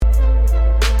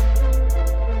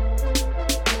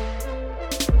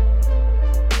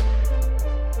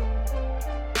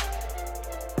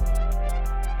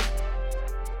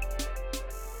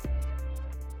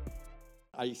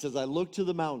He says, I look to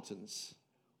the mountains.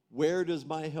 Where does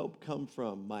my help come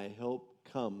from? My help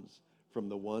comes from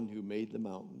the one who made the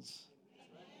mountains.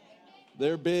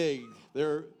 They're big.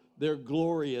 They're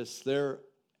glorious. They're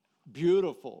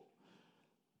beautiful.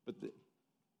 But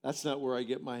that's not where I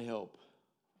get my help.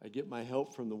 I get my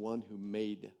help from the one who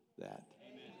made that.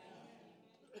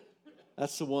 Amen.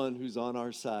 That's the one who's on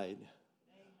our side.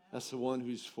 That's the one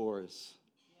who's for us.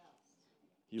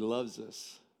 He loves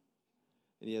us.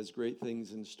 And he has great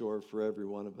things in store for every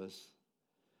one of us.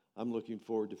 I'm looking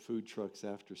forward to food trucks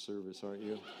after service, aren't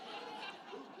you?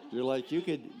 You're like, you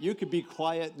could be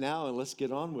quiet now and let's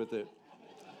get on with it.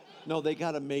 No, they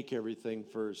got to make everything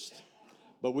first.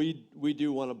 But we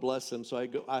do want to bless them. So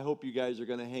I hope you guys are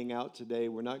going to hang out today.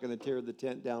 We're not going to tear the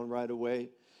tent down right away.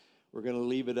 We're going to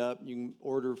leave it up. You can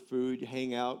order food,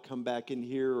 hang out, come back in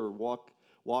here, or walk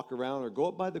around, or go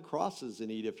up by the crosses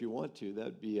and eat if you want to.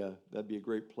 That'd be a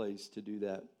great place to do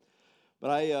that. But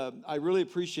I really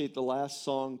appreciate the last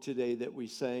song today that we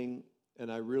sang,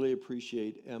 and I really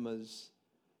appreciate Emma's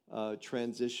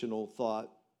transitional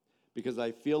thought, because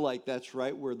I feel like that's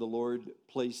right where the Lord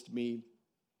placed me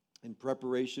in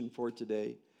preparation for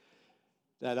today.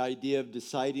 That idea of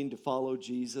deciding to follow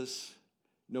Jesus,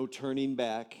 no turning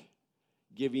back,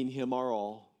 giving him our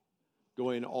all,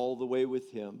 going all the way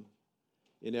with him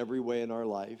in every way in our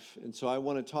life. And so I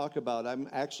want to talk about, I'm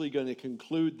actually going to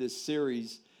conclude this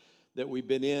series that we've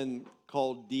been in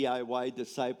called DIY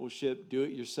Discipleship,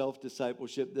 Do-It-Yourself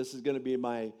Discipleship. This is going to be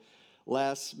my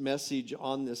last message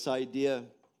on this idea.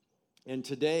 And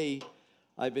today,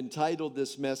 I've entitled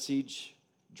this message,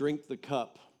 Drink the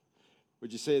Cup.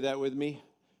 Would you say that with me?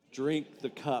 Drink the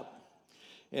cup.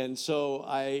 And so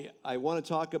I want to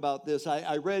talk about this.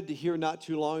 I read here not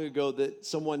too long ago that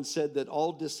someone said that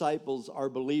all disciples are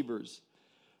believers,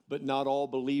 but not all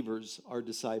believers are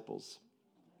disciples.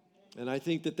 And I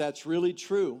think that that's really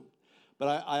true.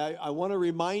 But I want to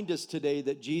remind us today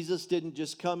that Jesus didn't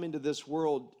just come into this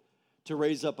world to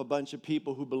raise up a bunch of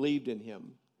people who believed in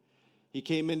him. He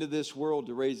came into this world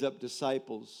to raise up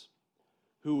disciples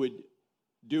who would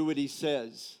do what he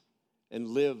says and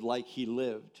live like he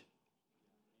lived.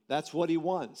 That's what he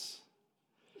wants.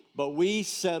 But we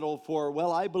settle for,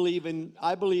 well, I believe in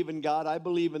God, I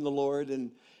believe in the Lord,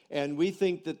 and we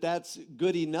think that that's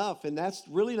good enough. And that's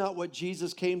really not what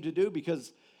Jesus came to do,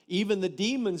 because even the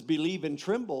demons believe and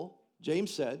tremble,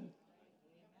 James said.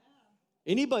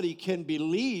 Anybody can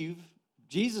believe.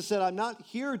 Jesus said, I'm not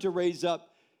here to raise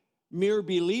up mere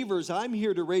believers. I'm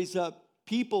here to raise up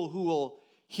people who will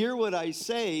hear what I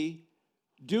say,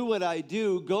 do what I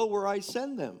do, go where I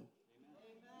send them.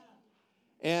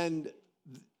 And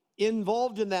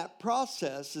involved in that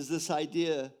process is this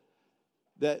idea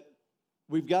that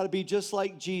we've got to be just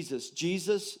like Jesus.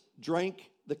 Jesus drank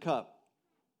the cup.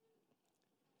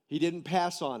 He didn't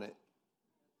pass on it.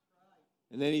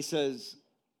 And then he says,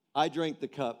 I drank the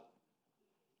cup.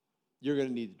 You're going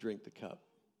to need to drink the cup.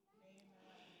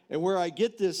 And where I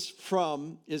get this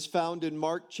from is found in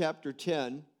Mark chapter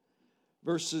 10,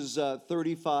 verses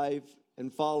 35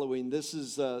 and following. This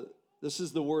is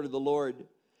the word of the Lord.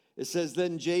 It says,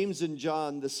 Then James and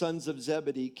John, the sons of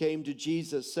Zebedee, came to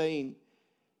Jesus, saying,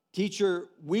 Teacher,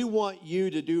 we want you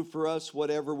to do for us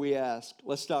whatever we ask.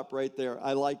 Let's stop right there.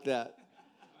 I like that.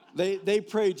 They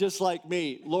pray just like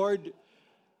me. Lord,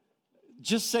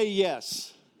 just say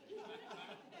yes.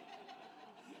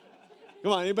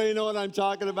 Come on, anybody know what I'm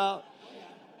talking about?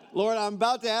 Lord, I'm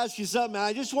about to ask you something, and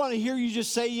I just want to hear you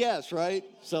just say yes, right?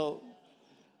 So,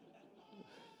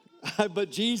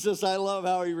 but Jesus, I love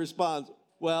how he responds.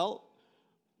 Well,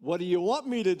 what do you want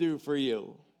me to do for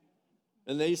you?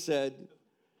 And they said,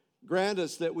 grant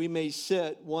us that we may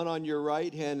sit one on your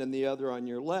right hand and the other on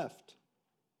your left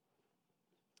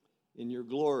in your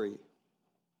glory.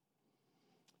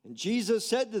 And Jesus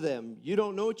said to them, you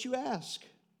don't know what you ask.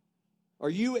 Are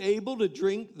you able to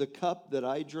drink the cup that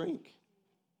I drink?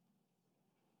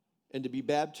 And to be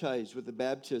baptized with the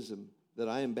baptism that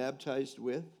I am baptized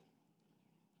with?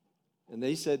 And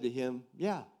they said to him,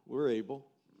 yeah, we're able.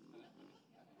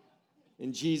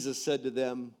 And Jesus said to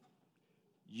them,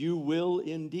 you will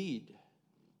indeed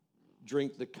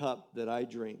drink the cup that I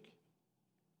drink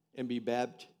and be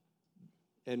baptized,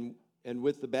 and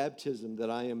with the baptism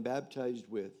that I am baptized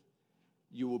with,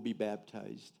 you will be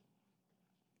baptized.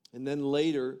 And then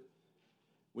later,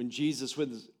 when Jesus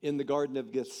was in the Garden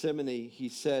of Gethsemane,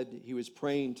 he was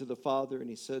praying to the Father, and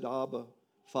he said, Abba,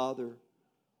 Father,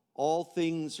 all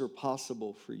things are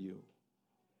possible for you.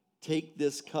 Take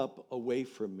this cup away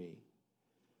from me.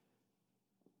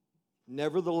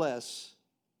 Nevertheless,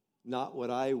 not what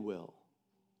I will,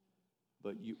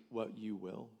 but what you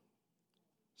will.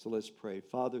 So let's pray.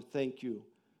 Father, thank you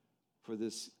for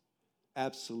this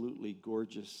absolutely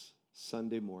gorgeous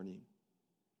Sunday morning.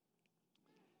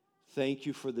 Thank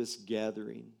you for this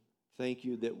gathering. Thank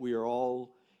you that we are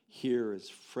all here as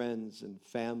friends and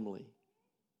family.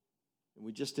 And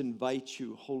we just invite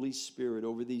you, Holy Spirit,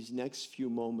 over these next few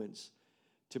moments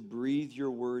to breathe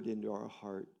your word into our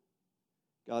heart.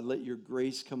 God, let your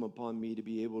grace come upon me to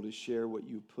be able to share what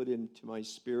you put into my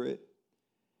spirit.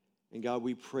 And God,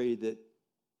 we pray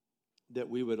that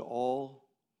we would all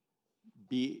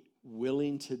be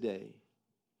willing today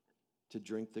to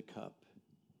drink the cup.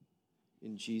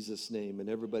 In Jesus' name. And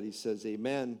everybody says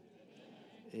amen.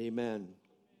 Amen. Amen.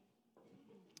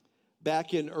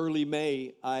 Back in early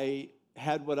May, I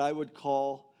had what I would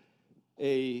call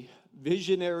a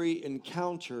visionary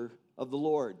encounter of the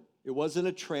Lord. It wasn't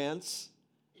a trance,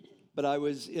 but I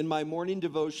was in my morning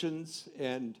devotions,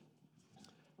 and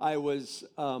I was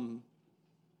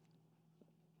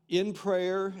in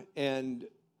prayer and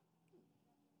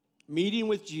meeting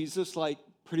with Jesus like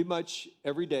pretty much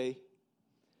every day.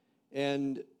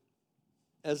 And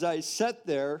as I sat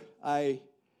there, I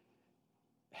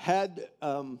had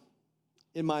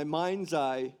in my mind's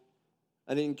eye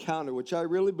an encounter, which I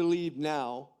really believe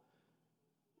now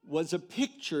was a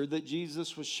picture that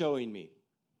Jesus was showing me.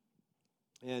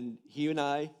 And he and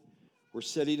I were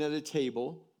sitting at a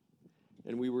table,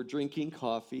 and we were drinking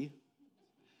coffee.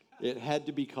 It had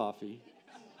to be coffee.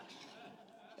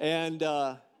 And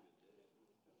I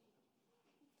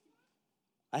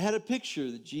had a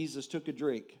picture that Jesus took a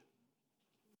drink.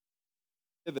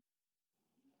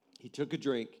 He took a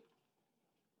drink,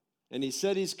 and he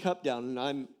set his cup down,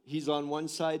 and he's on one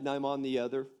side, and I'm on the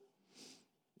other.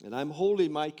 And I'm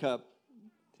holding my cup,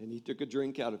 and he took a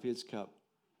drink out of his cup.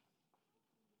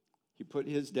 He put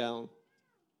his down,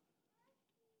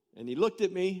 and he looked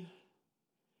at me,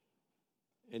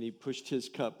 and he pushed his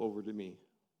cup over to me.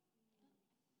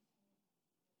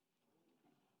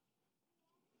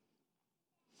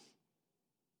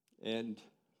 And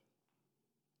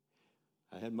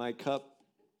I had my cup.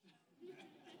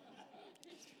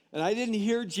 And I didn't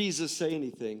hear Jesus say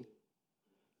anything,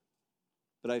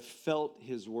 but I felt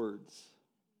his words.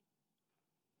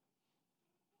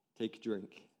 Take a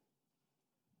drink.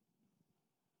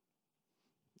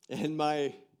 And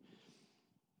my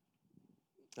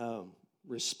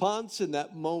response in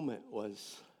that moment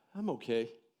was, I'm okay.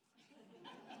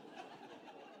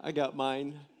 I got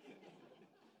mine.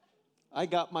 I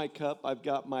got my cup. I've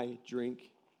got my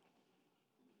drink.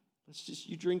 Let's just,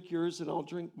 you drink yours and I'll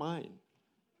drink mine.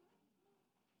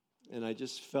 And I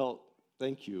just felt,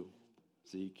 thank you,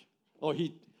 Zeke. Oh,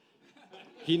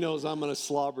 he knows I'm going to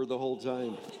slobber the whole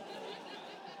time.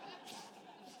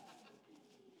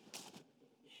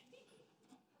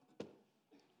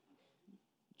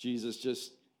 Jesus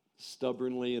just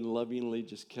stubbornly and lovingly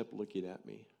just kept looking at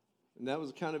me. And that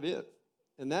was kind of it.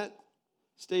 And that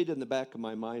stayed in the back of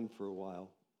my mind for a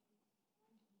while.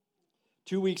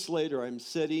 2 weeks later, I'm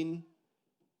sitting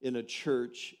in a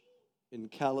church in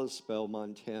Kalispell,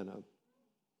 Montana.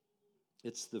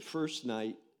 It's the first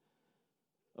night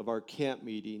of our camp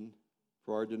meeting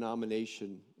for our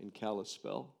denomination in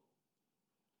Kalispell.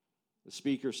 The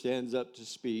speaker stands up to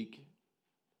speak,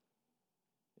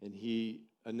 and he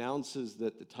announces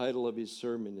that the title of his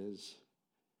sermon is,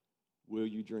 Will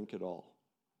You Drink It All?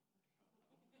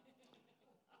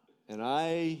 And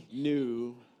I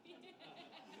knew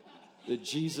that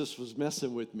Jesus was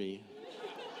messing with me.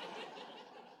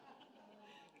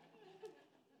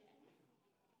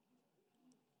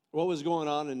 What was going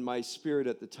on in my spirit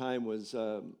at the time was,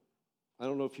 I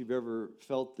don't know if you've ever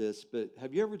felt this, but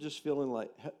have you ever just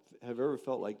have ever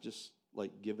felt like just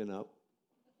like giving up?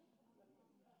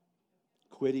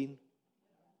 Quitting?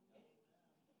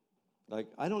 Like,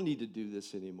 I don't need to do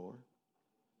this anymore.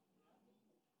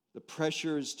 The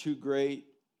pressure is too great.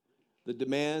 The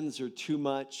demands are too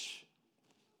much.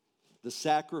 The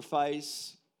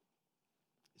sacrifice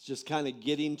is just kind of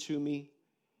getting to me,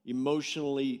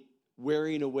 emotionally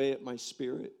wearing away at my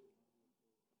spirit.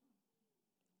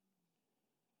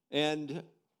 And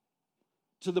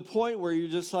to the point where you're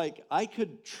just like, I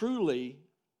could truly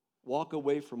walk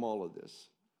away from all of this.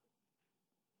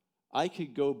 I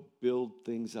could go build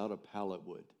things out of pallet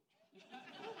wood,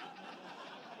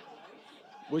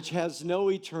 which has no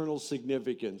eternal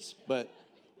significance, but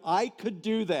I could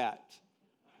do that.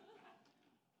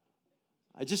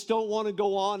 I just don't want to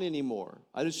go on anymore.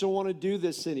 I just don't want to do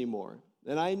this anymore.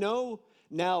 And I know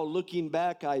now, looking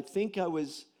back, I think I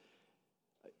was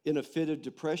in a fit of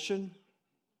depression.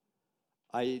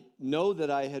 I know that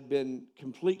I had been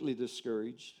completely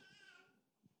discouraged.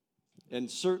 And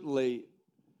certainly,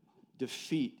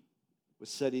 defeat was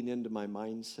setting into my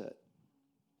mindset.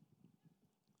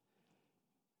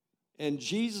 And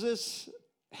Jesus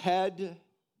had to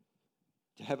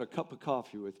have a cup of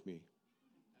coffee with me.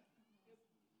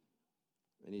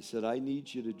 And he said, I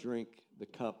need you to drink the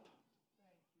cup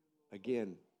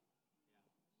again.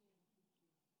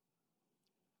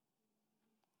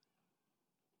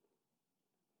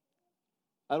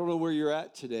 I don't know where you're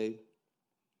at today,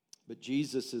 but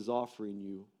Jesus is offering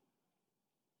you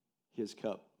his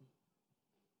cup.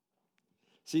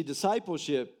 See,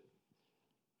 discipleship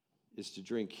is to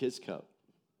drink his cup.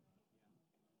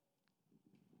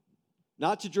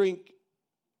 Not to drink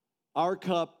our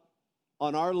cup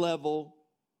on our level,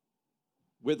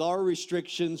 with our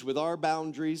restrictions, with our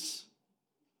boundaries,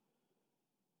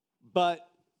 but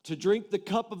to drink the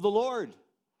cup of the Lord.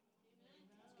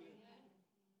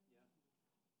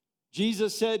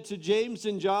 Jesus said to James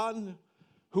and John,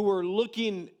 who were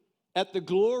looking at the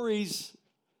glories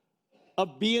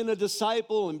of being a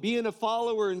disciple and being a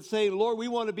follower and saying, Lord, we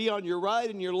want to be on your right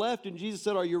and your left. And Jesus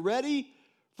said, are you ready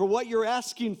for what you're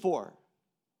asking for?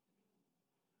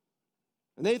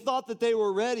 And they thought that they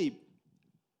were ready,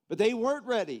 but they weren't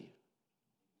ready.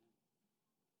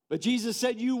 But Jesus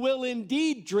said, you will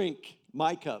indeed drink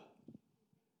my cup.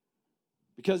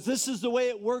 Because this is the way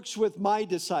it works with my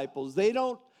disciples. They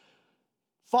don't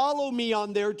follow me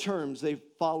on their terms. They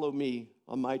follow me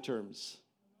on my terms.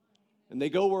 And they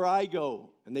go where I go,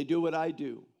 and they do what I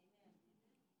do.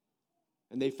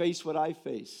 And they face what I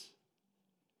face.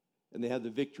 And they have the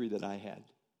victory that I had.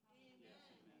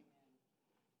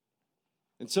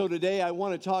 And so today I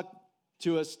want to talk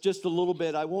to us just a little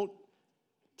bit. I won't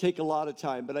take a lot of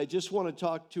time, but I just want to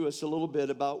talk to us a little bit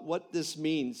about what this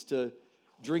means to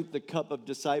drink the cup of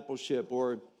discipleship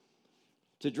or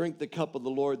to drink the cup of the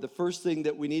Lord. The first thing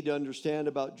that we need to understand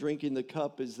about drinking the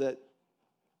cup is that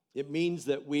it means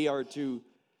that we are to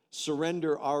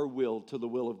surrender our will to the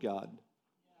will of God.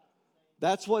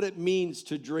 That's what it means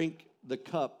to drink the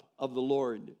cup of the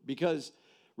Lord. Because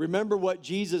remember what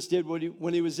Jesus did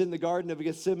when he was in the Garden of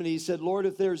Gethsemane. He said, Lord,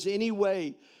 if there's any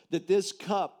way that this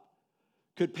cup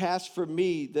could pass from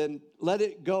me, then let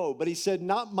it go. But he said,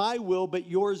 not my will, but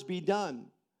yours be done.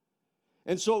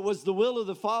 And so it was the will of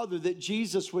the Father that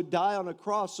Jesus would die on a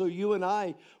cross so you and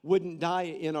I wouldn't die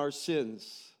in our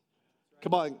sins.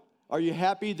 Come on, are you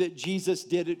happy that Jesus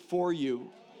did it for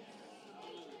you?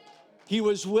 He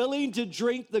was willing to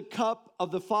drink the cup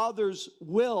of the Father's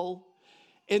will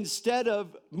instead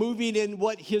of moving in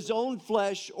what his own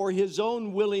flesh or his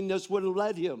own willingness would have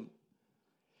led him.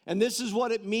 And this is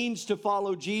what it means to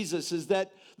follow Jesus, is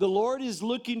that the Lord is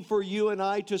looking for you and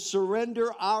I to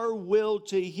surrender our will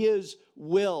to his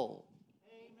will.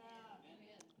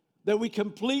 Amen. That we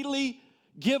completely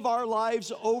give our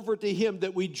lives over to him,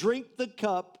 that we drink the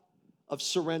cup of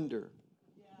surrender.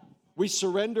 Yeah. We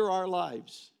surrender our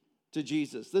lives to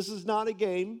Jesus. This is not a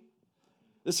game.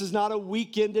 This is not a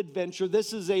weekend adventure.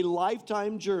 This is a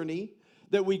lifetime journey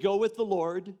that we go with the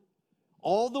Lord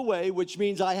all the way, which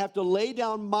means I have to lay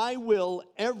down my will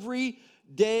every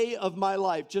day of my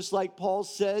life. Just like Paul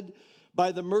said,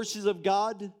 by the mercies of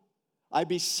God, I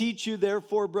beseech you,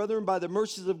 therefore, brethren, by the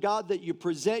mercies of God, that you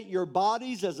present your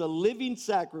bodies as a living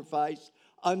sacrifice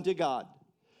unto God.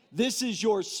 This is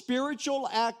your spiritual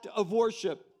act of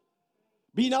worship.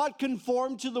 Be not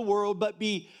conformed to the world, but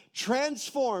be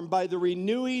transformed by the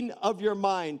renewing of your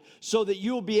mind, so that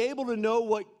you will be able to know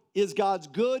what is God's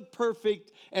good,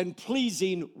 perfect, and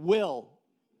pleasing will.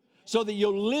 So that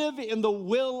you'll live in the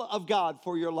will of God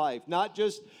for your life. Not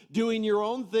just doing your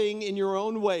own thing in your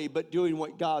own way, but doing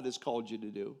what God has called you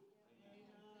to do.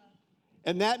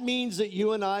 And that means that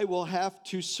you and I will have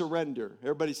to surrender.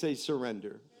 Everybody say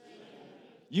surrender.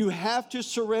 You have to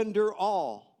surrender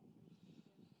all.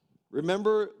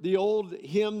 Remember the old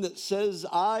hymn that says,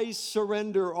 I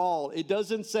surrender all. It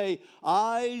doesn't say,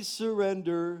 I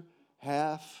surrender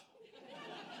half.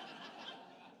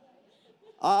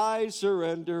 I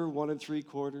surrender 1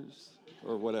 3/4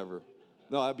 or whatever.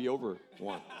 No, I'd be over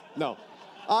 1. No,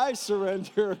 I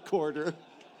surrender 1/4.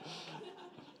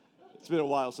 It's been a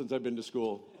while since I've been to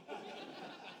school.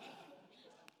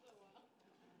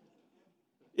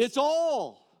 It's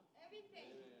all.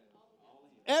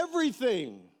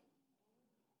 Everything.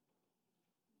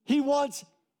 He wants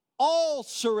all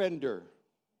surrender.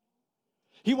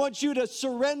 He wants you to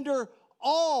surrender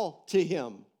all to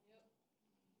him.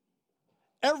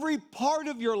 Every part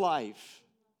of your life.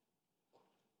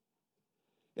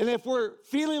 And if we're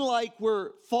feeling like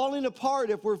we're falling apart,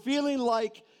 if we're feeling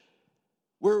like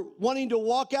we're wanting to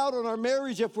walk out on our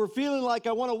marriage, if we're feeling like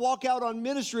I want to walk out on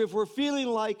ministry, if we're feeling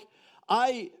like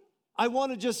I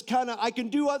want to just I can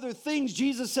do other things,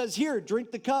 Jesus says, here, drink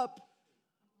the cup.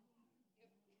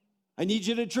 I need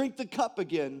you to drink the cup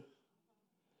again.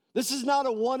 This is not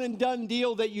a one and done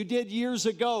deal that you did years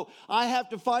ago. I have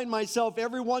to find myself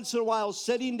every once in a while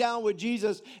sitting down with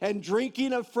Jesus and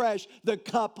drinking afresh the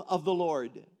cup of the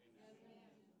Lord,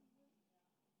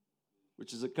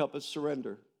 which is a cup of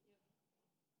surrender.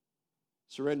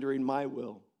 Surrendering my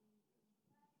will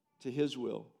to his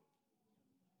will.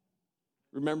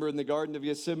 Remember in the Garden of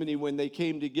Gethsemane when they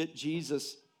came to get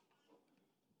Jesus,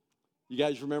 you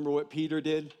guys remember what Peter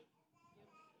did?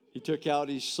 He took out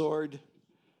his sword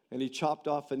and he chopped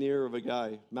off an ear of a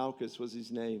guy. Malchus was his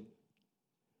name.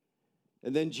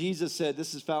 And then Jesus said,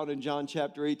 this is found in John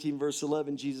chapter 18, verse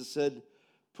 11. Jesus said,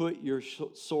 put your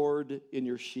sword in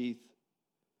your sheath.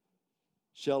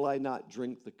 Shall I not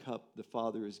drink the cup the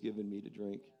Father has given me to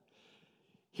drink?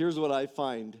 Here's what I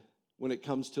find when it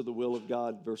comes to the will of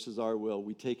God versus our will.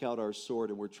 We take out our sword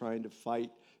and we're trying to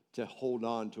fight to hold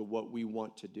on to what we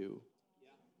want to do.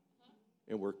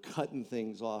 And we're cutting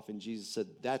things off. And Jesus said,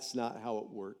 that's not how it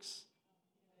works.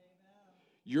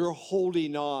 You're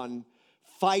holding on,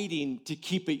 fighting to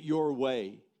keep it your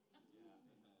way.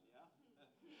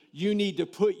 You need to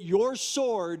put your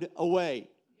sword away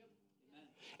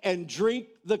and drink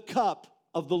the cup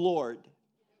of the Lord.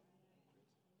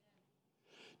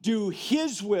 Do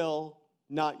his will,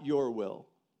 not your will.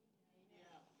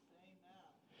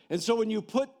 And so when you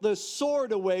put the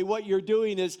sword away, what you're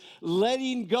doing is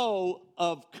letting go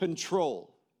of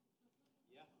control.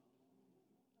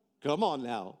 Come on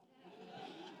now.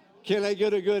 Can I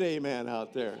get a good amen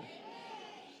out there?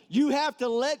 You have to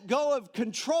let go of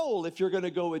control if you're going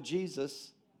to go with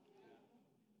Jesus.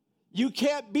 You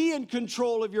can't be in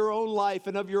control of your own life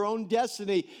and of your own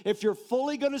destiny if you're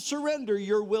fully going to surrender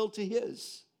your will to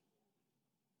his.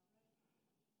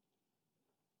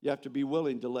 You have to be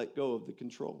willing to let go of the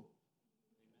control.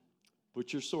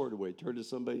 Put your sword away. Turn to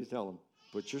somebody and tell them,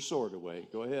 put your sword away.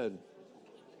 Go ahead.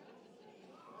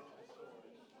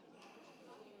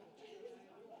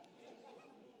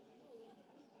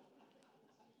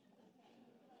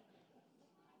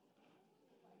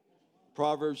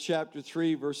 Proverbs chapter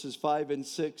 3, verses 5 and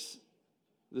 6.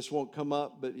 This won't come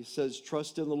up, but he says,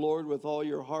 trust in the Lord with all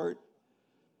your heart.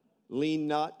 Lean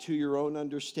not to your own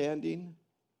understanding.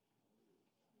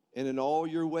 And in all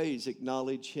your ways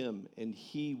acknowledge him, and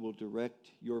he will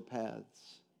direct your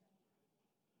paths.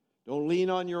 Don't lean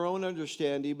on your own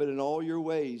understanding, but in all your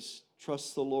ways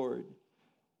trust the Lord,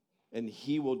 and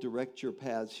he will direct your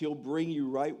paths. He'll bring you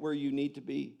right where you need to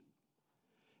be.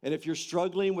 And if you're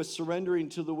struggling with surrendering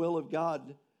to the will of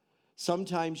God,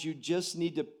 sometimes you just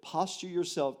need to posture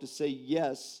yourself to say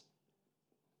yes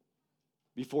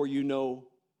before you know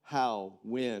how,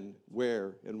 when,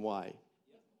 where, and why.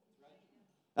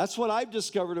 That's what I've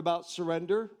discovered about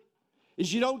surrender,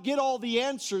 is you don't get all the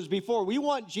answers before. We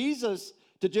want Jesus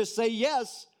to just say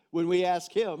yes when we ask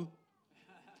him.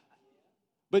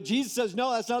 But Jesus says,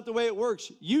 no, that's not the way it works.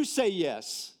 You say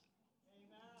yes,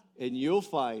 and you'll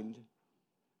find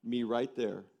me right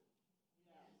there.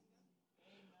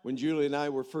 When Julie and I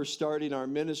were first starting our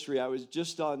ministry, I was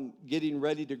just on getting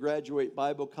ready to graduate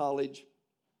Bible college,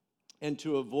 and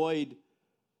to avoid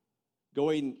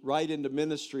going right into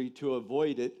ministry, to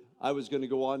avoid it, I was going to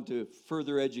go on to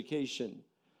further education.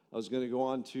 I was going to go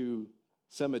on to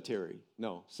seminary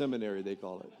they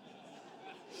call it.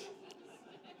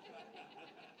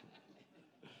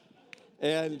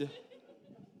 And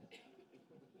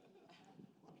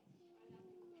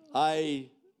I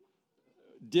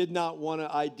did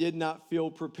not feel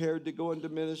prepared to go into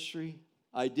ministry.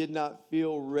 I did not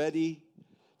feel ready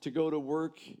to go to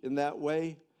work in that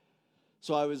way.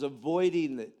 So I was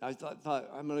avoiding it. I thought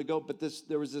I'm going to go, but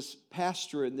there was this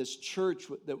pastor in this church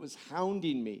that was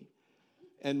hounding me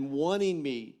and wanting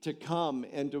me to come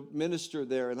and to minister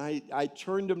there. And I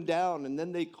turned him down, and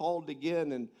then they called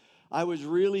again, and I was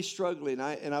really struggling.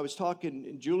 I was talking,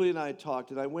 and Julie and I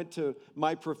talked, and I went to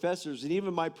my professors, and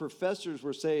even my professors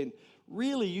were saying,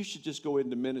 really, you should just go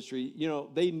into ministry. You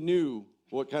know, they knew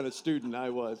what kind of student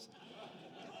I was.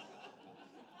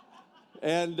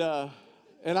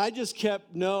 And I just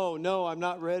kept, no, I'm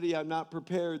not ready. I'm not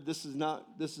prepared. This is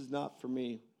not for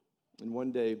me. And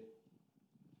one day,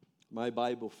 my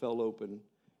Bible fell open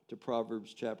to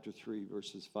Proverbs chapter 3,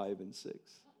 verses 5 and 6.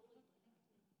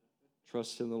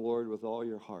 Trust in the Lord with all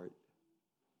your heart,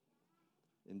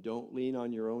 and don't lean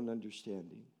on your own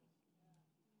understanding.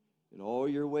 In all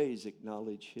your ways,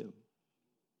 acknowledge him,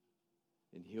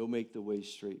 and he'll make the way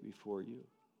straight before you.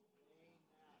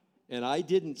 And I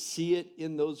didn't see it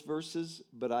in those verses,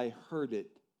 but I heard it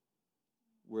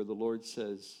where the Lord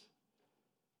says,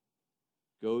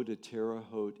 go to Terre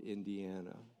Haute,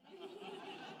 Indiana.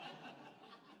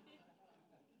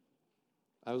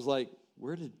 I was like,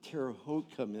 Where did Terre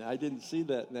Haute come in? I didn't see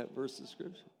that in that verse of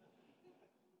Scripture.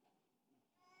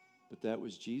 But that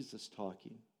was Jesus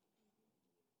talking.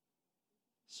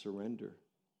 Surrender.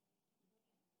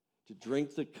 To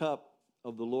drink the cup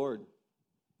of the Lord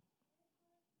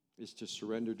is to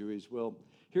surrender to His will.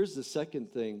 Here's the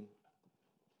second thing.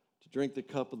 To drink the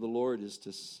cup of the Lord is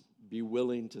to be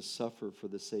willing to suffer for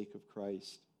the sake of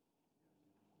Christ.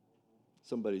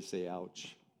 Somebody say,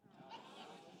 ouch.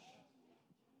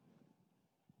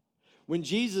 When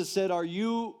Jesus said, "Are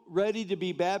you ready to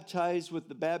be baptized with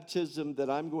the baptism that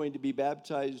I'm going to be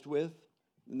baptized with?"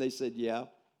 And they said, "Yeah."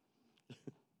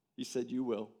 He said, "You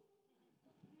will."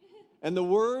 And the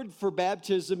word for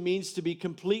baptism means to be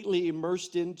completely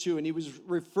immersed into, and he was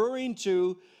referring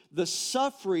to the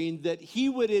suffering that he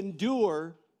would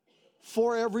endure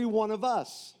for every one of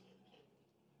us.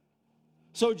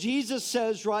 So Jesus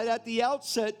says right at the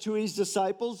outset to his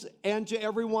disciples and to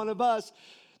every one of us,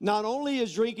 not only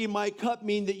is drinking my cup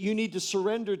mean that you need to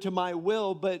surrender to my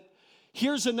will, but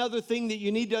here's another thing that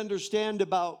you need to understand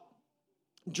about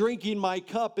drinking my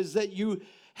cup is that you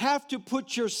have to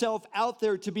put yourself out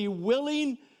there to be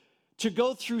willing to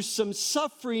go through some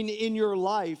suffering in your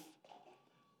life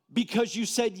because you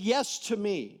said yes to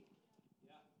me.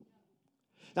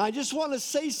 Now, I just want to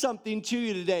say something to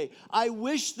you today. I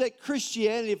wish that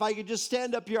Christianity, if I could just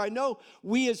stand up here, I know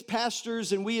we as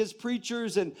pastors and we as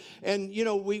preachers and you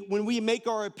know, when we make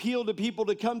our appeal to people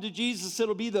to come to Jesus,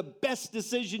 it'll be the best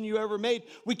decision you ever made.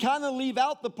 We kind of leave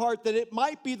out the part that it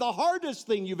might be the hardest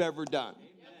thing you've ever done.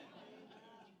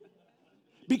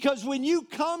 Because when you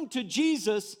come to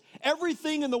Jesus,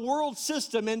 everything in the world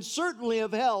system and certainly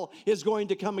of hell is going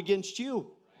to come against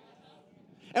you.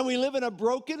 And we live in a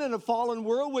broken and a fallen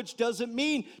world, which doesn't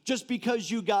mean just because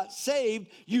you got saved,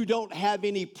 you don't have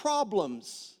any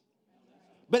problems.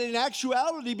 But in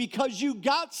actuality, because you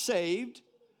got saved,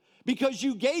 because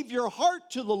you gave your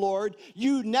heart to the Lord,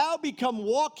 you now become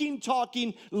walking,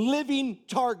 talking, living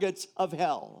targets of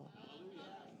hell.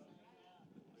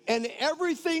 And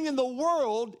everything in the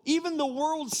world, even the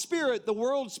world spirit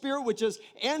which is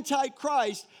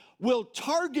antichrist, will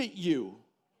target you.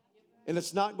 And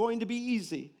it's not going to be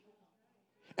easy.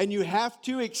 And you have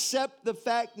to accept the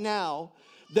fact now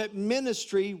that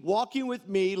ministry, walking with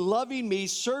me, loving me,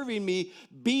 serving me,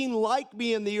 being like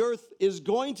me in the earth is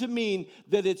going to mean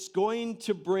that it's going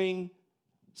to bring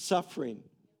suffering,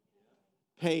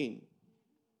 pain,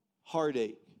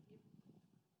 heartache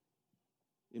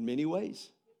in many ways.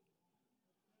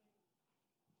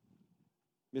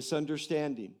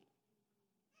 Misunderstanding,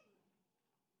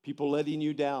 people letting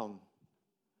you down.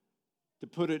 To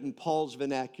put it in Paul's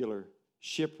vernacular,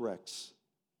 shipwrecks,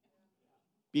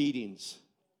 beatings,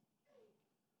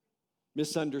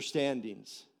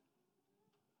 misunderstandings,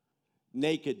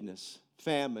 nakedness,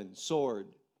 famine, sword.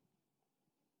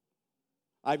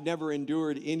 I've never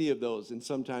endured any of those, and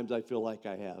sometimes I feel like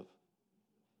I have.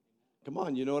 Come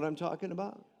on, you know what I'm talking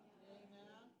about?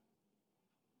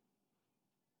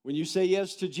 When you say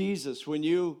yes to Jesus, when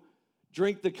you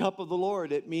drink the cup of the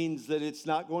Lord, it means that it's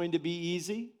not going to be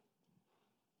easy.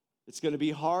 It's going to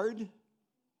be hard.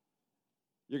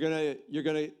 You're going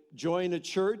to join a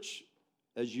church,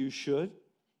 as you should.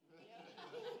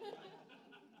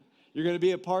 You're going to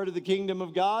be a part of the kingdom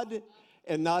of God,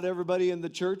 and not everybody in the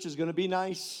church is going to be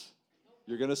nice.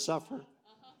 You're going to suffer.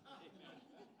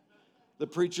 The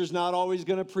preacher's not always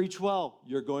going to preach well.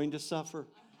 You're going to suffer.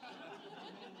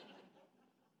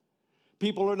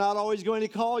 People are not always going to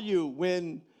call you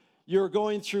when you're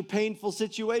going through painful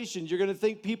situations. You're going to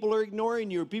think people are ignoring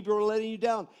you or people are letting you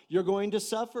down. You're going to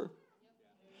suffer.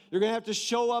 You're going to have to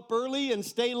show up early and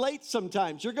stay late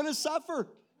sometimes. You're going to suffer.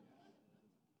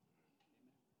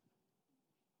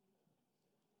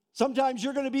 Sometimes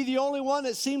you're going to be the only one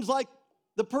that seems like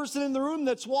the person in the room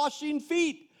that's washing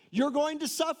feet. You're going to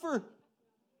suffer.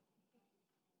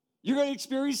 You're going to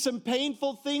experience some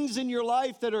painful things in your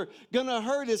life that are going to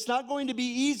hurt. It's not going to be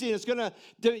easy. It's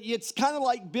kind of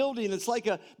like building. It's like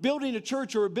building a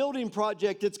church or a building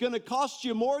project. It's going to cost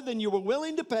you more than you were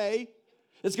willing to pay.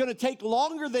 It's going to take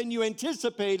longer than you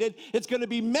anticipated. It's going to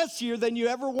be messier than you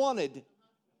ever wanted.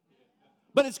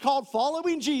 But it's called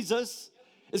following Jesus.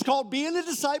 It's called being a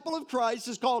disciple of Christ.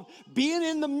 It's called being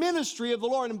in the ministry of the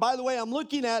Lord. And by the way, I'm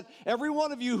looking at every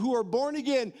one of you who are born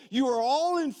again. You are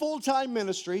all in full-time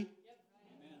ministry.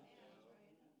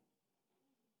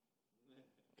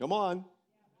 Come on.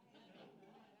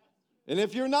 And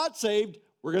if you're not saved,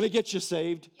 we're going to get you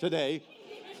saved today.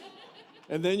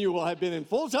 And then you will have been in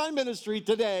full-time ministry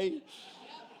today.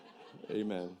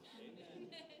 Amen.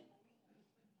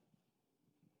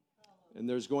 And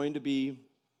there's going to be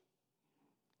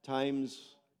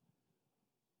times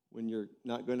when you're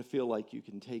not going to feel like you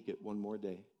can take it one more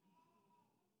day.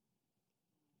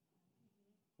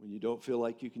 When you don't feel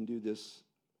like you can do this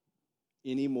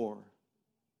anymore.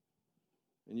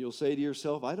 And you'll say to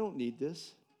yourself, I don't need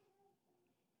this.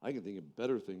 I can think of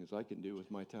better things I can do with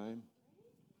my time.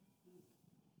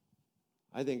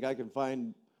 I think I can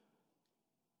find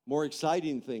more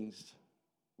exciting things,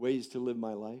 ways to live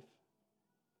my life.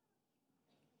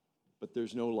 But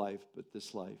there's no life but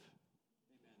this life.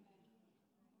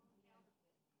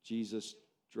 Jesus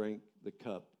drank the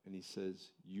cup, and he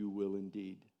says, you will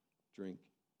indeed drink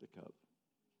the cup.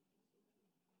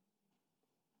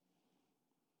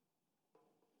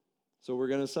 So we're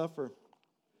going to suffer.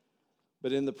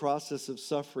 But in the process of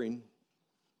suffering,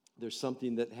 there's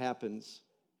something that happens.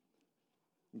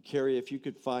 And Carrie, if you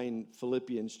could find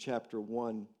Philippians chapter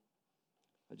 1,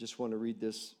 I just want to read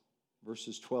this,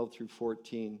 verses 12 through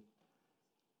 14.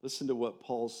 Listen to what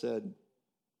Paul said.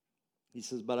 He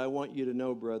says, but I want you to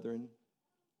know, brethren,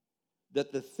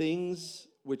 that the things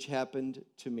which happened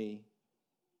to me.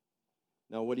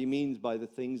 Now, what he means by the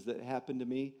things that happened to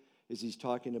me is he's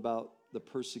talking about the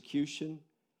persecution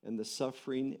and the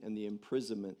suffering and the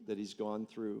imprisonment that he's gone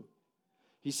through.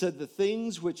 He said, the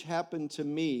things which happened to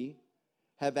me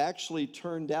have actually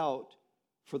turned out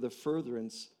for the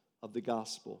furtherance of the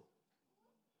gospel,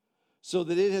 so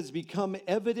that it has become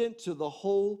evident to the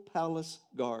whole palace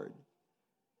guard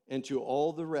and to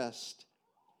all the rest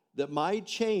that my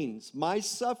chains, my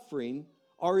suffering,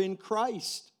 are in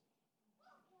Christ.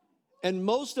 And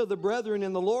most of the brethren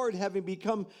in the Lord, having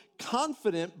become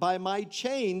confident by my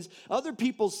chains, other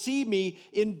people see me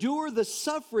endure the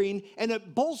suffering, and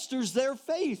it bolsters their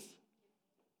faith.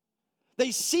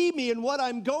 They see me in what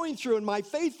I'm going through and my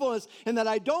faithfulness, and that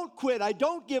I don't quit, I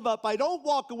don't give up, I don't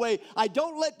walk away, I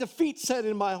don't let defeat set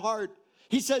in my heart.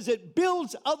 He says it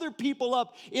builds other people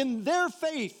up in their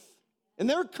faith and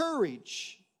their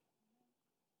courage.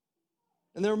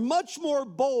 And they're much more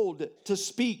bold to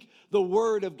speak the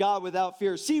word of God without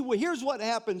fear. See, here's what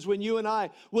happens when you and I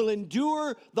will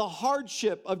endure the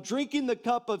hardship of drinking the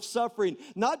cup of suffering.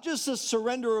 Not just a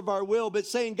surrender of our will, but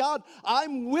saying, God,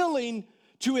 I'm willing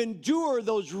to endure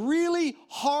those really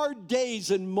hard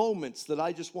days and moments that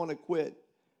I just want to quit.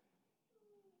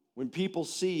 When people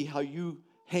see how you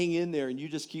hang in there and you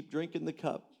just keep drinking the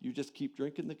cup, you just keep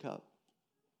drinking the cup,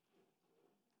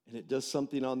 and it does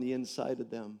something on the inside of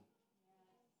them.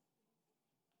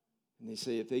 And they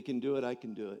say, if they can do it, I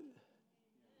can do it.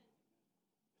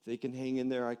 If they can hang in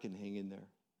there, I can hang in there.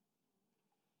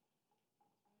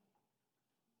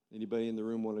 Anybody in the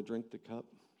room want to drink the cup?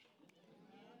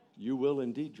 You will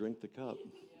indeed drink the cup.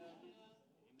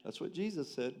 That's what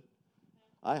Jesus said.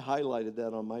 I highlighted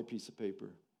that on my piece of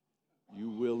paper. You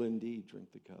will indeed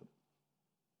drink the cup.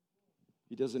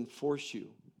 He doesn't force you,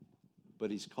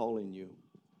 but he's calling you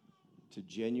to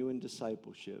genuine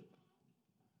discipleship,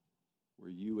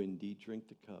 where you indeed drink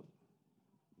the cup.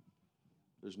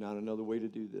 There's not another way to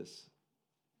do this.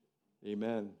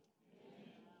 Amen.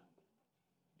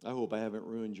 I hope I haven't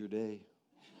ruined your day.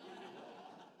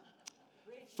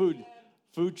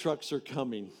 Food trucks are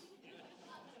coming.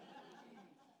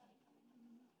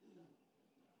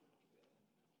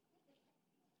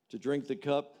 To drink the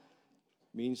cup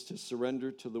means to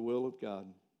surrender to the will of God.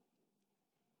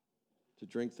 To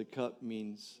drink the cup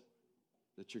means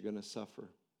that you're going to suffer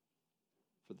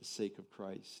for the sake of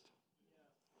Christ.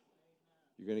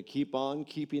 You're going to keep on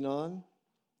keeping on,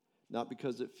 not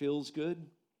because it feels good,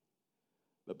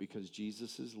 but because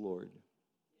Jesus is Lord.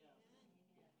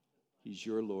 He's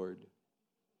your Lord.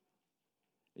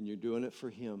 And you're doing it for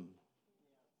him,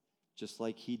 just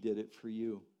like he did it for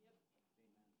you.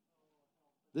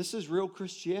 This is real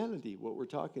Christianity, what we're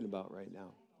talking about right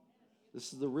now.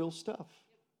 This is the real stuff.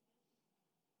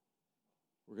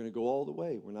 We're going to go all the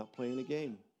way. We're not playing a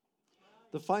game.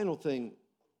 The final thing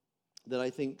that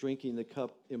I think drinking the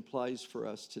cup implies for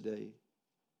us today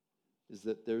is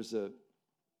that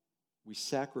we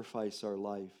sacrifice our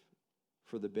life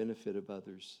for the benefit of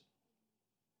others.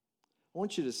 I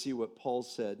want you to see what Paul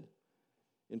said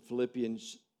in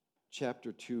Philippians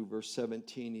chapter 2, verse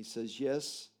 17. He says,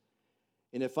 yes,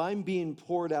 and if I'm being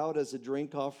poured out as a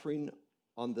drink offering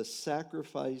on the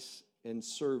sacrifice and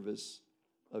service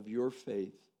of your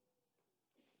faith,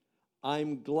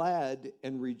 I'm glad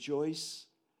and rejoice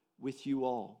with you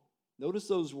all. Notice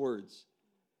those words.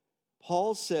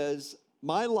 Paul says,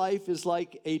 my life is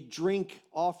like a drink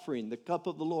offering, the cup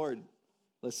of the Lord,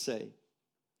 let's say.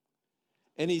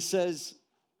 And he says,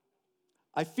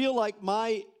 I feel like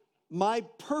my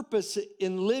purpose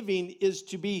in living is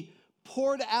to be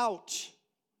poured out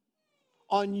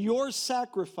on your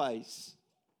sacrifice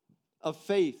of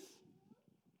faith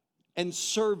and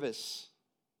service.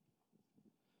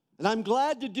 And I'm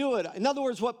glad to do it. In other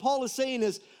words, what Paul is saying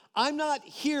is, I'm not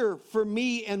here for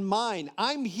me and mine.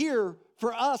 I'm here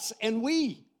for us and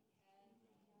we.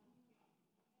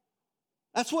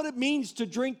 That's what it means to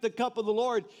drink the cup of the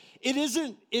Lord. It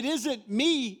isn't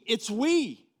me, it's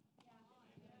we.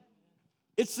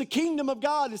 It's the kingdom of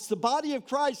God. It's the body of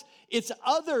Christ. It's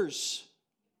others.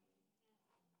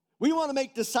 We want to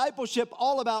make discipleship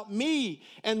all about me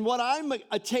and what I'm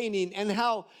attaining and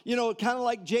how, kind of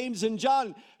like James and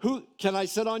John, who can I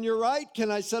sit on your right? Can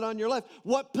I sit on your left?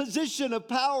 What position of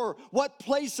power, what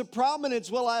place of prominence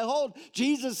will I hold?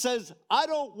 Jesus says, I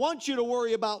don't want you to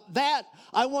worry about that.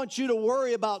 I want you to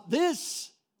worry about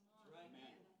this.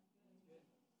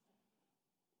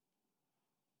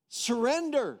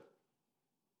 Surrender.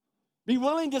 Be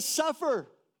willing to suffer,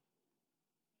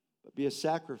 but be a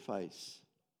sacrifice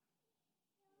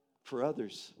for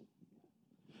others.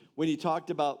 When he talked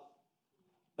about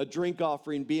a drink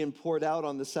offering being poured out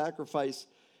on the sacrifice,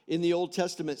 in the Old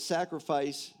Testament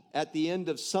sacrifice, at the end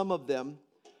of some of them,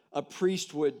 a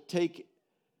priest would take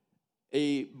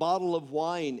a bottle of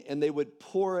wine and they would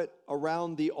pour it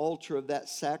around the altar of that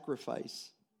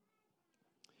sacrifice,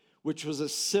 which was a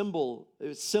symbol.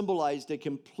 It symbolized a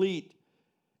complete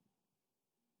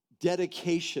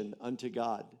dedication unto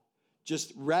God.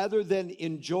 Just rather than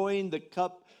enjoying the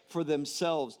cup for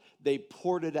themselves, they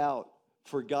poured it out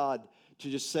for God to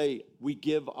just say, we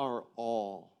give our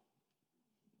all.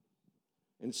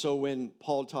 And so when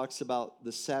Paul talks about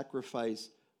the sacrifice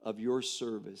of your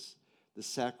service, the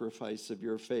sacrifice of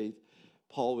your faith,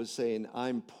 Paul was saying,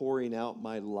 I'm pouring out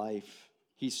my life.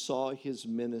 He saw his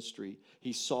ministry.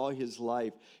 He saw his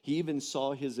life. He even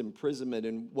saw his imprisonment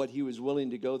and what he was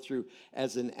willing to go through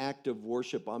as an act of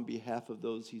worship on behalf of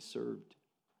those he served.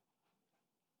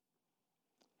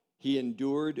 He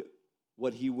endured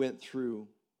what he went through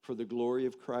for the glory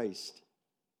of Christ,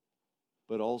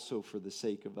 but also for the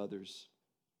sake of others.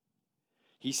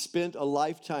 He spent a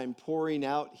lifetime pouring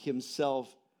out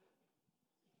himself,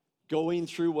 going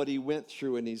through what he went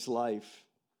through in his life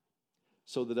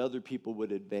so that other people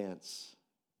would advance,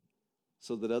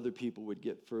 so that other people would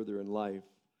get further in life.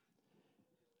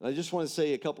 And I just want to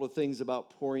say a couple of things about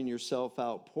pouring yourself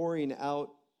out. Pouring out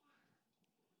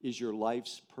is your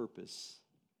life's purpose.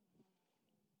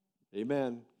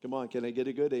 Amen. Come on, can I get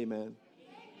a good amen? Amen.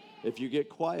 If you get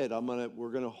quiet,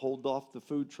 we're gonna hold off the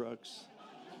food trucks.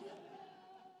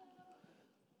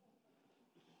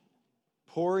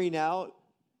 Pouring out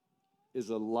is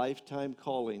a lifetime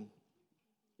calling.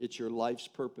 It's your life's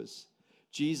purpose.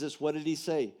 Jesus, what did he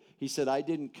say? He said, I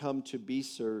didn't come to be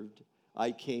served.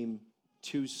 I came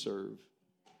to serve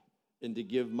and to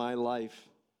give my life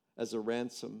as a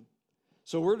ransom.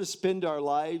 So we're to spend our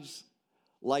lives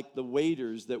like the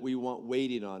waiters that we want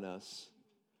waiting on us.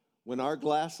 When our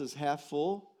glass is half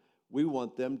full, we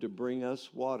want them to bring us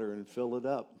water and fill it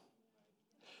up.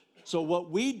 So what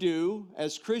we do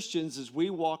as Christians is we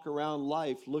walk around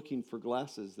life looking for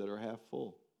glasses that are half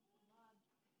full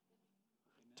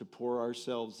to pour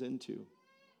ourselves into.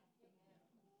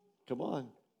 Come on.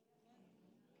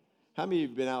 How many of you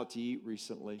have been out to eat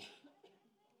recently?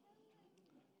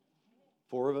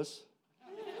 4 of us?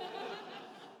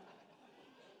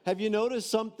 Have you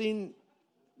noticed something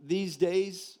these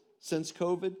days since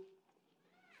COVID?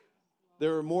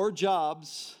 There are more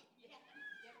jobs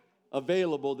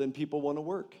available than people want to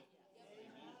work.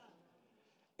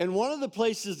 And one of the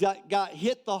places that got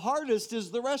hit the hardest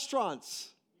is the restaurants.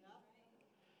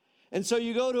 And so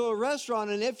you go to a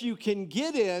restaurant, and if you can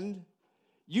get in,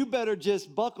 you better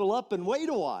just buckle up and wait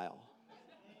a while.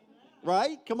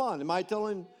 Right? Come on, am I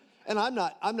telling? And I'm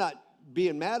not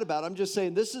being mad about it. I'm just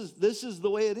saying this is the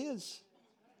way it is.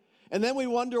 And then we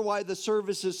wonder why the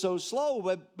service is so slow,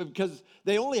 but because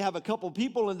they only have a couple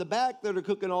people in the back that are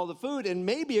cooking all the food and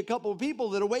maybe a couple of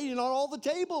people that are waiting on all the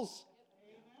tables.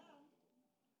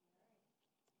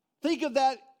 Think of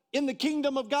that in the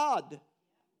kingdom of God.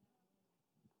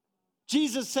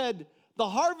 Jesus said, the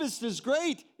harvest is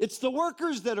great. It's the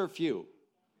workers that are few.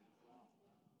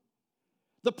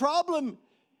 The problem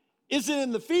isn't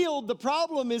in the field. The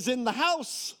problem is in the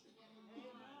house.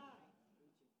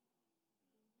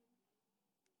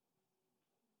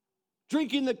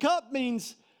 Drinking the cup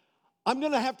means I'm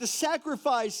going to have to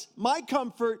sacrifice my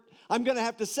comfort. I'm going to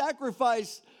have to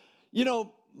sacrifice,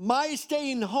 my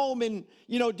staying home and,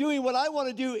 doing what I want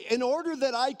to do in order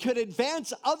that I could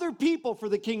advance other people for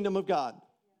the kingdom of God.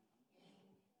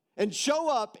 And show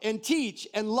up and teach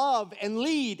and love and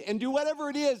lead and do whatever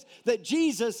it is that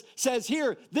Jesus says,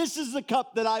 here, this is the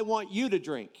cup that I want you to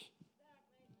drink.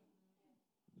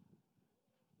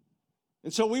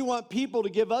 And so we want people to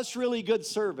give us really good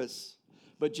service.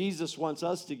 But Jesus wants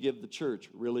us to give the church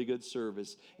really good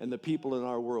service and the people in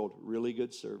our world really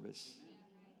good service.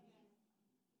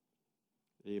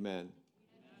 Amen.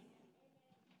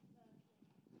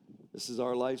 This is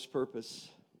our life's purpose.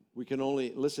 We can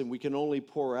only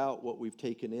pour out what we've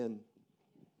taken in.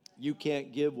 You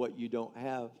can't give what you don't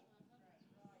have.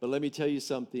 But let me tell you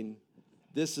something.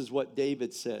 This is what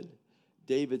David said.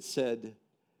 David said,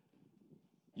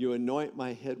 "You anoint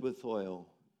my head with oil,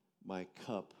 my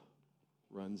cup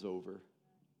runs over."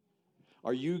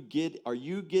 Are you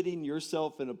getting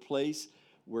yourself in a place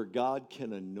where God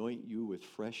can anoint you with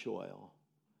fresh oil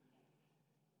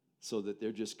so that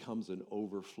there just comes an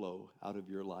overflow out of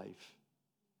your life?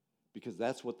 Because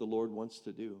that's what the Lord wants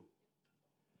to do.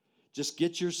 Just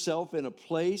get yourself in a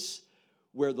place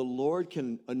where the Lord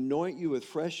can anoint you with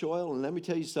fresh oil. And let me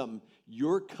tell you something,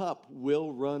 your cup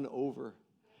will run over.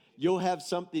 You'll have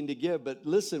something to give. But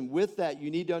listen, with that, you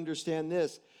need to understand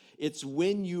this. It's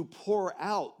when you pour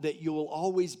out that you will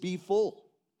always be full.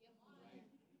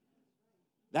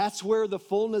 That's where the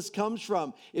fullness comes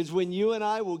from, is when you and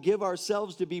I will give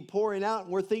ourselves to be pouring out,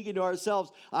 and we're thinking to ourselves,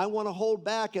 I want to hold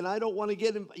back, and I don't want to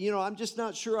get, I'm just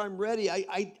not sure I'm ready.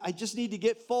 I just need to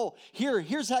get full.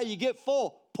 Here's how you get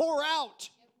full. Pour out.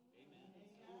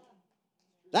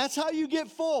 That's how you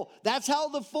get full. That's how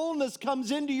the fullness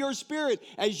comes into your spirit.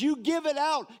 As you give it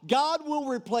out, God will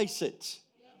replace it.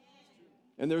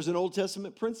 And there's an Old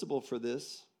Testament principle for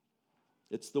this.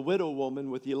 It's the widow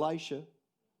woman with Elisha.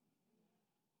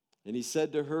 And he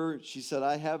said to her, she said,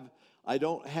 I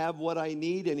don't have what I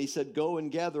need. And he said, go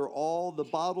and gather all the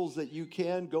bottles that you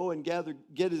can. Go and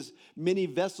get as many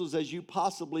vessels as you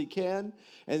possibly can.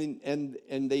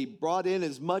 And they brought in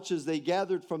as much as they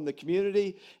gathered from the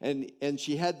community. And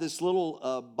she had this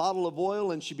little bottle of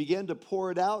oil, and she began to pour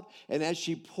it out. And as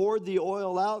she poured the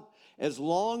oil out, as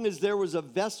long as there was a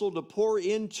vessel to pour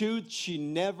into, she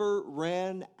never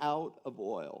ran out of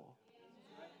oil.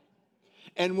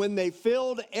 And when they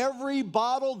filled every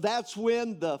bottle, that's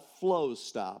when the flow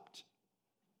stopped.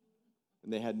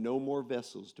 And they had no more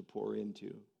vessels to pour into.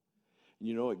 And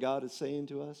you know what God is saying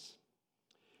to us?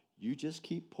 You just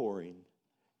keep pouring,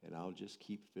 and I'll just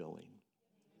keep filling.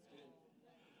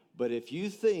 But if you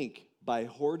think by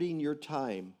hoarding your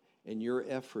time and your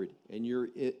effort and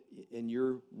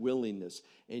your willingness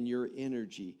and your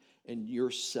energy and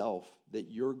yourself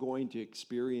that you're going to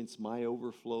experience my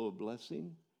overflow of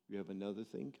blessing, you have another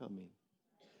thing coming.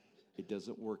 It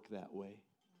doesn't work that way.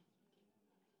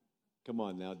 Come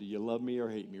on now, do you love me or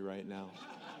hate me right now?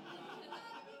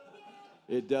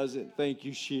 It doesn't. Thank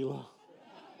you, Sheila.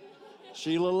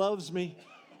 Sheila loves me.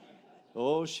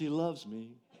 Oh, she loves me.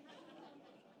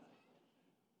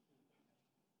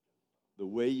 The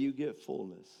way you get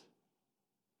fullness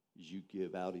is you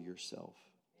give out of yourself.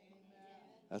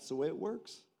 That's the way it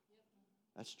works.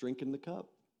 That's drinking the cup.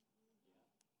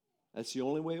 That's the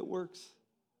only way it works.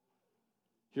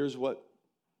 Here's what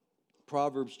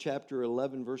Proverbs chapter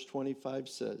 11, verse 25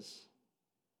 says.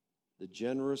 The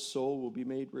generous soul will be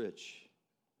made rich,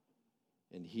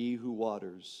 and he who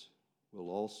waters will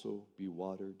also be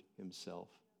watered himself.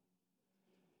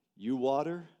 You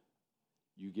water,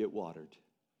 you get watered.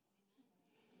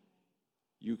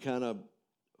 You kind of,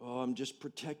 I'm just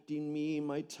protecting me,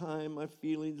 my time, my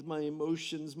feelings, my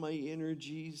emotions, my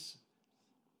energies.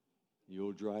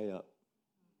 You'll dry up.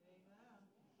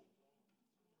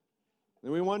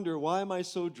 Then we wonder, why am I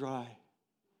so dry?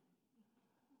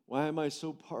 Why am I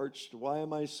so parched? Why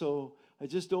am I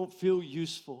just don't feel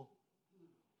useful?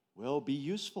 Well, be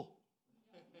useful.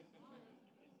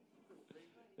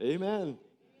 Amen.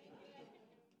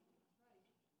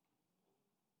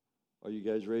 Are you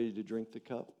guys ready to drink the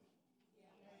cup?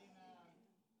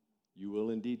 You will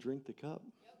indeed drink the cup.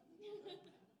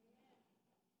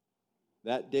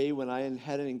 That day when I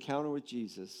had an encounter with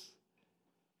Jesus,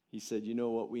 he said, you know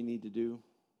what we need to do?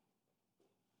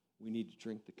 We need to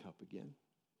drink the cup again.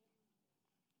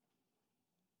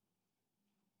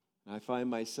 And I find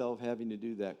myself having to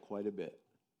do that quite a bit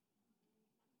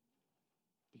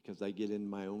because I get in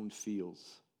my own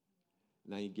feels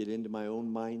and I get into my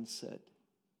own mindset.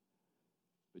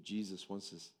 But Jesus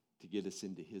wants us to get us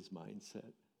into his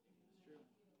mindset.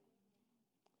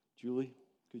 Julie,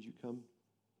 could you come?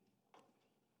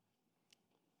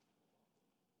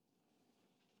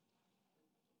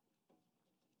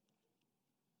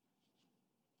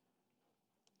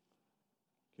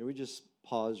 Can we just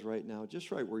pause right now, just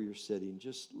right where you're sitting?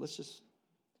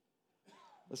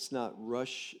 Let's not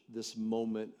rush this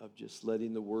moment of just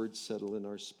letting the word settle in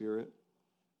our spirit.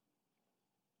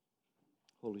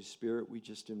 Holy Spirit, we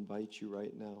just invite you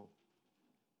right now.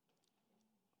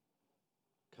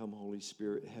 Come, Holy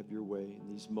Spirit, have your way in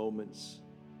these moments.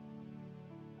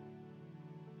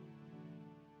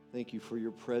 Thank you for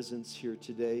your presence here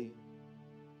today.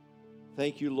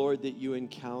 Thank you, Lord, that you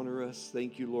encounter us.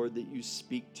 Thank you, Lord, that you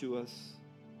speak to us,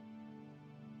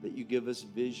 that you give us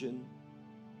vision.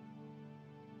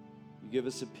 You give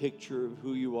us a picture of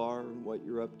who you are and what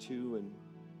you're up to and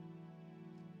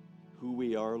who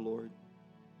we are, Lord.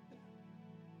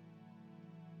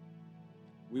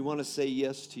 We want to say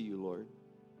yes to you, Lord.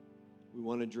 We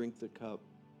want to drink the cup.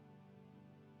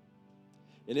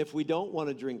 And if we don't want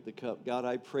to drink the cup, God,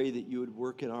 I pray that you would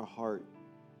work in our heart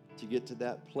to get to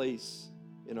that place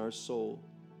in our soul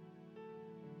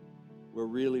where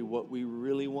really what we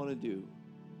really want to do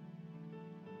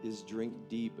is drink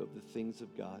deep of the things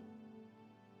of God.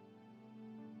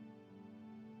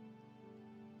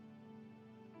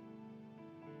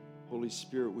 Holy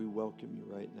Spirit, we welcome you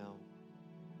right now.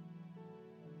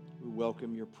 We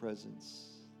welcome your presence.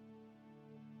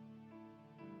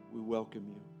 We welcome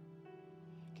you.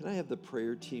 Can I have the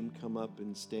prayer team come up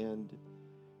and stand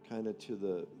kind of to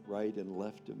the right and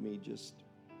left of me just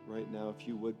right now, if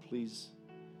you would, please?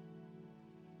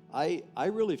 I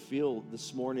really feel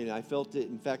this morning, I felt it.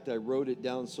 In fact, I wrote it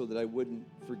down so that I wouldn't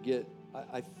forget.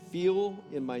 I feel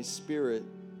in my spirit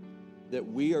that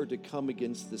we are to come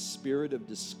against the spirit of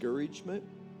discouragement,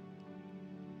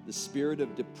 the spirit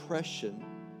of depression,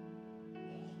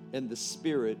 and the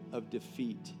spirit of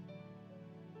defeat.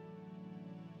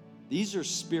 These are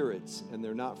spirits, and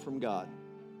they're not from God.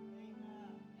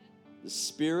 The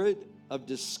spirit of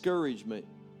discouragement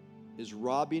is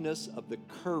robbing us of the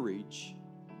courage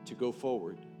to go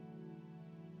forward.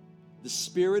 The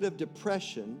spirit of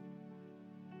depression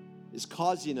is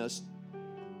causing us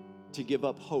to give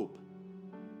up hope.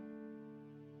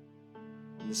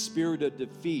 And the spirit of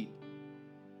defeat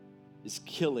is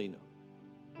killing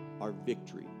our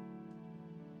victory.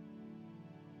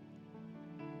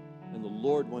 And the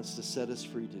Lord wants to set us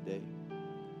free today.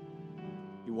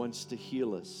 He wants to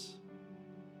heal us.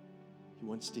 He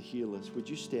wants to heal us. Would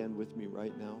you stand with me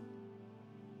right now?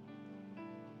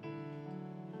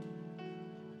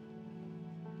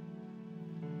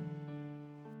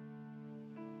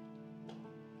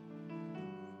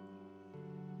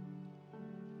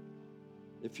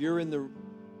 If you're in the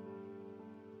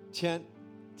tent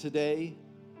today,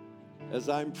 as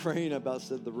I'm praying, about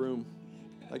said the room,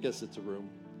 I guess it's a room.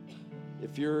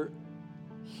 If you're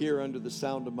here under the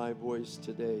sound of my voice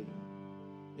today,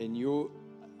 and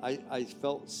I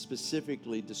felt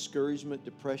specifically discouragement,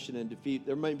 depression, and defeat.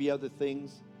 There may be other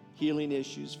things, healing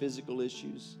issues, physical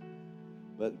issues,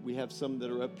 but we have some that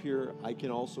are up here. I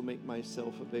can also make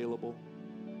myself available.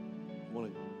 I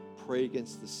want to pray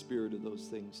against the spirit of those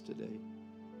things today,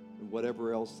 and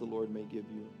whatever else the Lord may give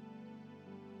you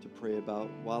to pray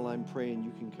about. While I'm praying,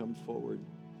 you can come forward.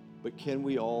 But can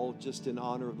we all, just in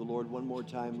honor of the Lord, one more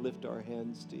time lift our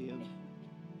hands to Him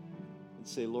and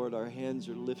say, Lord, our hands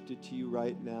are lifted to you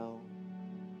right now.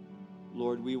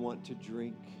 Lord, we want to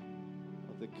drink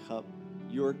of the cup,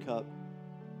 your cup,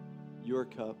 your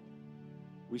cup.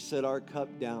 We set our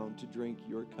cup down to drink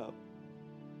your cup,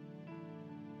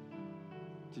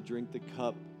 to drink the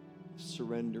cup of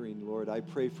surrendering, Lord. I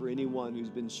pray for anyone who's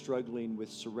been struggling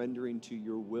with surrendering to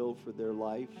your will for their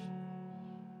life.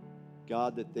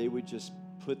 God, that they would just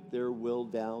put their will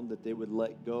down, that they would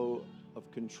let go of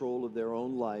control of their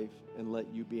own life and let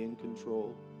you be in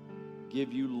control.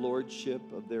 Give you lordship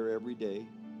of their everyday.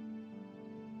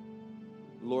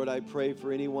 Lord, I pray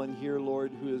for anyone here,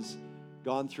 Lord, who has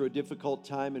gone through a difficult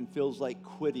time and feels like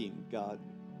quitting, God.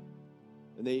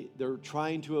 And they're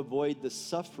trying to avoid the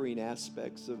suffering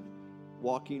aspects of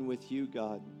walking with you,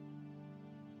 God.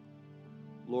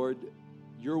 Lord,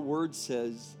 your word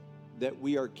says that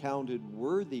we are counted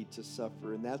worthy to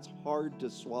suffer, and that's hard to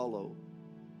swallow.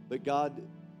 But God,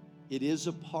 it is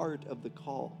a part of the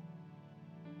call,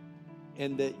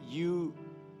 and that you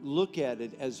look at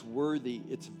it as worthy.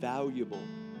 It's valuable.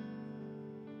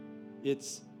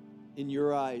 It's in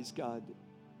your eyes, God.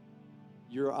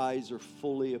 Your eyes are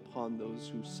fully upon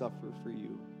those who suffer for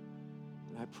you.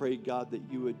 And I pray, God, that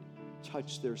you would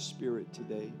touch their spirit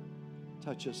today.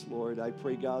 Touch us, Lord. I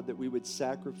pray, God, that we would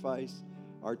sacrifice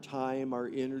our time, our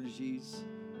energies,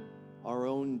 our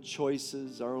own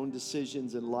choices, our own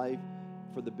decisions in life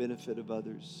for the benefit of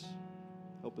others.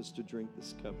 Help us to drink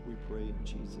this cup, we pray in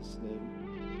Jesus'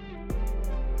 name.